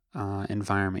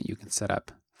environment you can set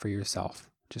up for yourself,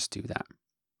 just do that.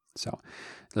 So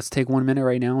let's take 1 minute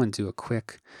right now and do a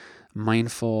quick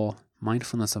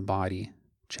mindfulness of body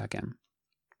check-in.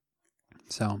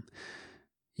 So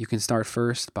you can start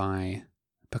first by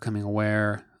becoming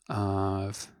aware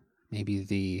of maybe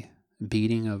the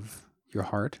beating of your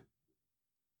heart,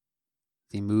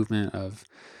 the movement of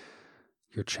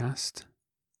your chest,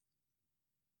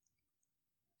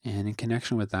 and in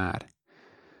connection with that,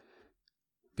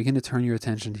 begin to turn your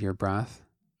attention to your breath,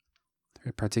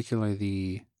 particularly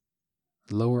the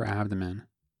lower abdomen,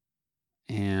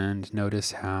 and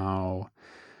notice how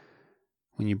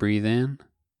when you breathe in,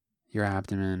 your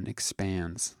abdomen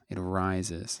expands, it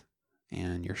rises,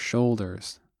 and your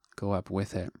shoulders go up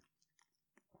with it.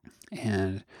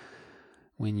 And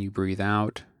when you breathe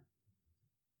out,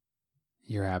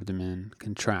 your abdomen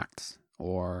contracts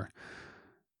or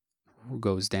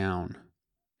goes down,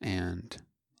 and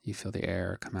you feel the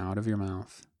air come out of your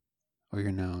mouth or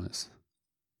your nose.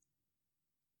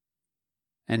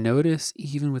 And notice,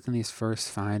 even within these first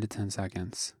 5 to 10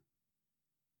 seconds,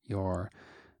 your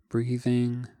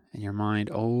breathing and your mind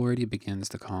already begins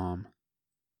to calm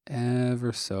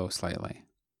ever so slightly.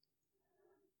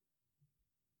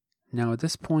 Now, at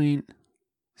this point,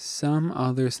 some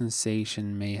other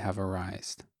sensation may have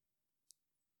arisen.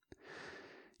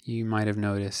 You might have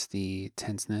noticed the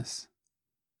tenseness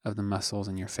of the muscles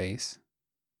in your face.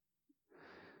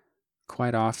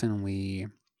 Quite often we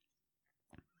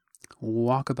go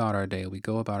about our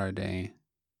day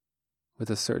with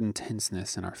a certain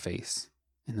tenseness in our face,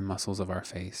 in the muscles of our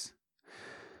face.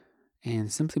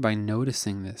 And simply by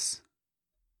noticing this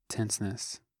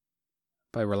tenseness,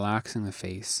 by relaxing the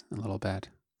face a little bit,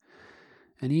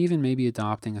 and even maybe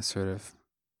adopting a sort of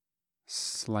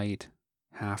slight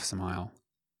half smile,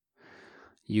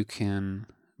 you can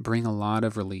bring a lot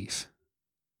of relief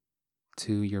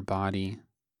to your body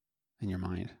and your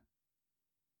mind.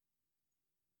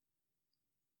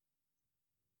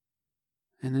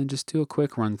 And then just do a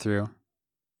quick run through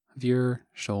of your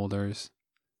shoulders,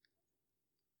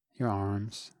 your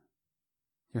arms,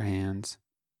 your hands.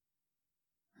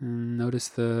 And notice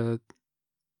the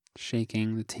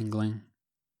shaking, the tingling,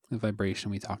 the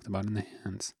vibration we talked about in the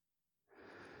hands.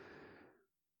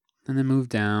 And then move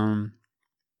down.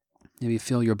 Maybe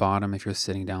feel your bottom if you're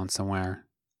sitting down somewhere.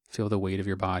 Feel the weight of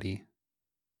your body,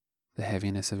 the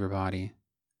heaviness of your body.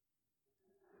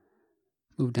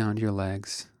 Move down to your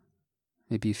legs.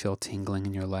 Maybe you feel tingling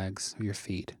in your legs or your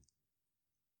feet.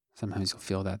 Sometimes you'll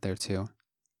feel that there too.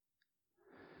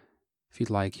 If you'd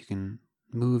like, you can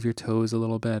move your toes a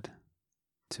little bit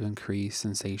to increase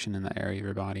sensation in the area of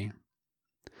your body.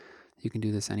 You can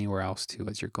do this anywhere else too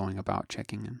as you're going about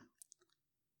checking in.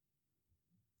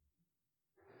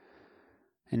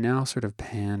 And now sort of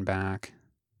pan back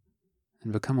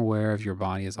and become aware of your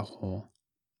body as a whole.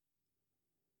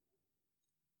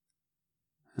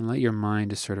 And let your mind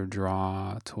just sort of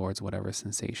draw towards whatever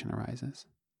sensation arises.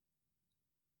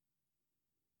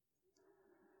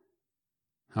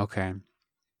 Okay.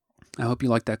 I hope you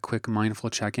liked that quick mindful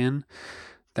check-in.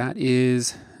 That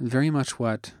is very much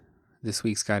what this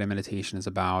week's guided meditation is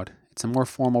about. It's a more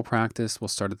formal practice. We'll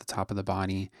start at the top of the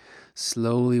body,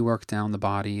 slowly work down the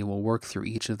body. We'll work through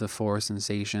each of the 4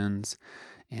 sensations,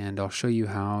 and I'll show you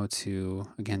how to,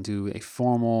 again, do a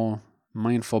formal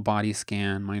mindful body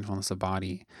scan, mindfulness of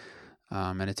body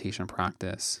meditation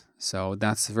practice. So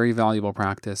that's a very valuable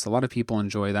practice. A lot of people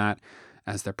enjoy that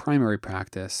as their primary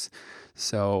practice.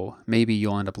 So maybe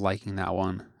you'll end up liking that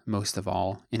one most of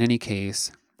all. In any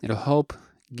case, it'll help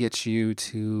get you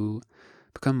to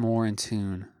become more in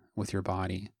tune with your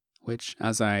body, which,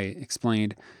 as I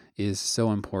explained, is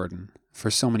so important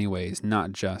for so many ways,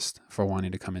 not just for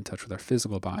wanting to come in touch with our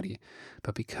physical body,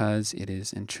 but because it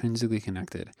is intrinsically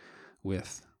connected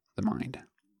with the mind.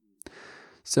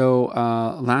 So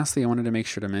lastly, I wanted to make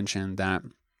sure to mention that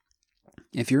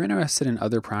if you're interested in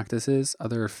other practices,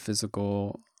 other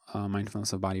physical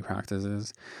mindfulness of body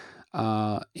practices,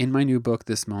 in my new book,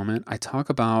 This Moment, I talk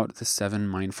about the 7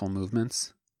 mindful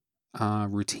movements,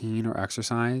 routine or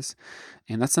exercise.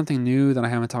 And that's something new that I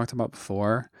haven't talked about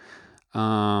before.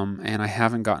 And I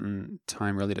haven't gotten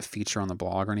time really to feature on the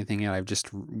blog or anything yet. I've just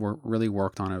really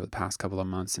worked on it over the past couple of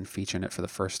months and featuring it for the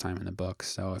first time in the book.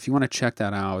 So if you want to check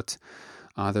that out,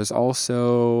 there's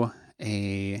also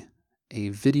a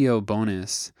video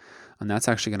bonus, and that's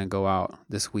actually going to go out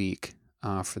this week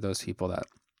for those people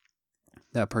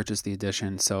that purchase the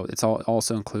edition. So it's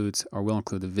also includes or will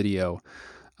include the video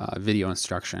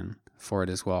instruction for it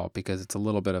as well, because it's a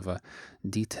little bit of a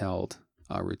detailed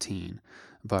routine.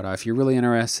 But if you're really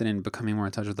interested in becoming more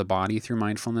in touch with the body through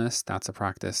mindfulness, that's a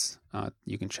practice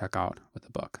you can check out with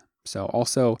the book. So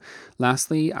also,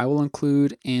 lastly, I will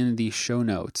include in the show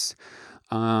notes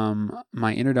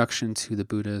my introduction to the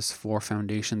Buddha's 4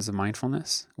 foundations of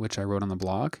mindfulness, which I wrote on the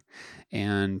blog.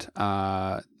 And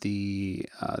the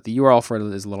URL for it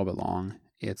is a little bit long.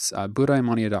 It's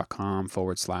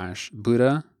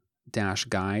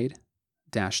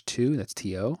buddhaimonia.com/Buddha-guide-2, that's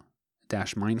TO,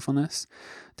 -mindfulness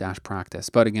 -practice.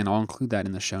 But again, I'll include that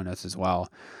in the show notes as well.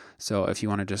 So if you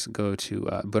want to just go to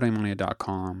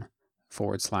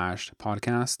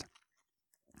buddhaimonia.com/podcast,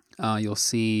 you'll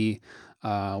see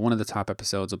one of the top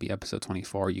episodes will be episode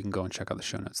 24. You can go and check out the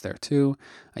show notes there too.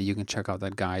 You can check out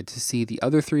that guide to see the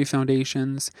other 3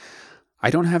 foundations. I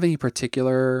don't have any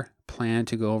particular plan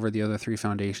to go over the other 3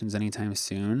 foundations anytime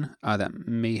soon. That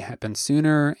may happen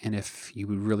sooner, and if you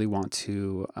would really want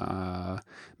to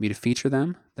me to feature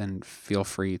them, then feel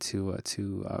free to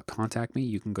contact me.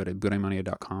 You can go to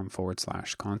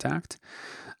buddhaimonia.com/contact.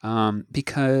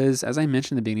 Because as I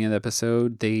mentioned at the beginning of the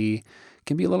episode, they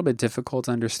can be a little bit difficult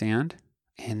to understand,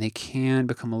 and they can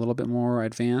become a little bit more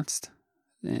advanced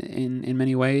in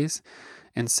many ways.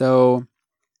 And so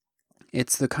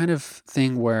it's the kind of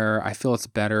thing where I feel it's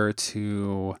better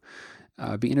to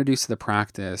be introduced to the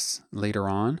practice later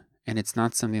on, and it's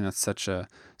not something that's such a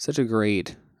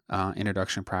great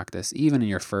introduction practice, even in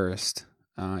your first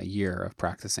year of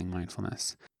practicing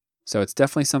mindfulness. So it's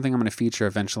definitely something I'm going to feature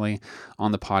eventually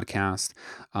on the podcast.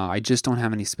 I just don't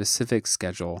have any specific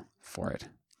schedule for it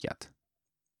yet.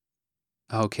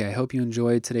 Okay, I hope you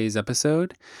enjoyed today's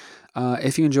episode.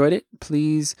 If you enjoyed it,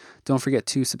 please don't forget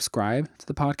to subscribe to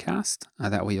the podcast.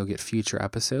 That way you'll get future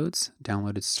episodes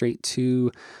downloaded straight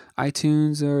to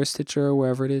iTunes or Stitcher or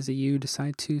wherever it is that you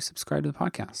decide to subscribe to the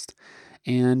podcast.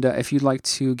 And if you'd like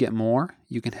to get more,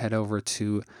 you can head over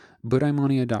to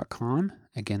buddhaimonia.com.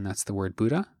 Again, that's the word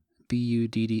Buddha,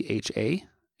 Buddha,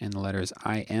 and the letters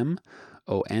IMONIA.com,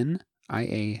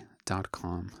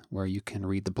 where you can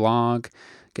read the blog,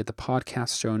 get the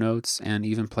podcast show notes, and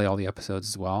even play all the episodes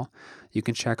as well. You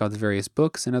can check out the various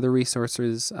books and other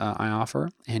resources I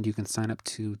offer, and you can sign up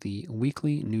to the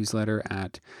weekly newsletter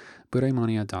at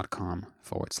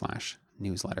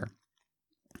buddhaimonia.com/newsletter.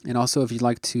 And also, if you'd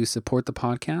like to support the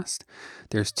podcast,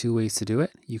 there's 2 ways to do it.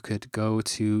 You could go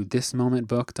to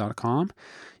thismomentbook.com.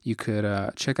 You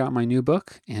could check out my new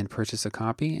book and purchase a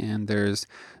copy. And there's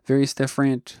various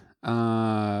different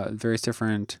versions.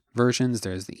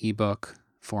 There's the eBook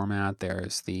format.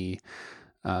 There's the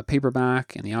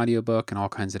paperback and the audiobook and all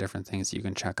kinds of different things you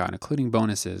can check out, including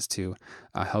bonuses to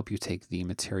help you take the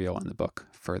material in the book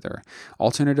further.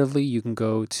 Alternatively, you can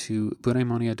go to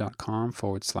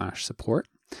buddhaimonia.com/support.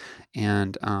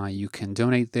 And you can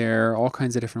donate there, all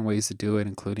kinds of different ways to do it,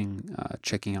 including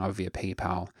checking out via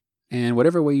PayPal. And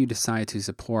whatever way you decide to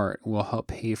support will help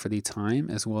pay for the time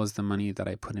as well as the money that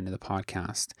I put into the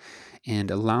podcast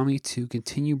and allow me to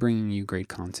continue bringing you great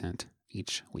content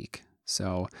each week.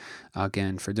 So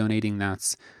again, for donating,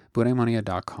 that's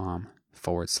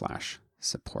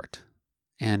buddhaimonia.com/support.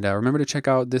 And remember to check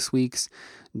out this week's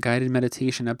guided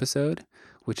meditation episode,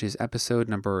 which is episode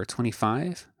number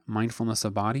 25, Mindfulness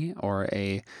of Body, or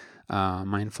a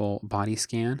mindful body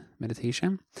scan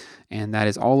meditation. And that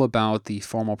is all about the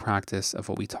formal practice of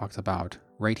what we talked about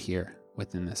right here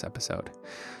within this episode.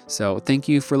 So thank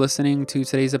you for listening to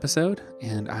today's episode,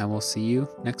 and I will see you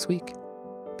next week.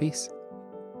 Peace.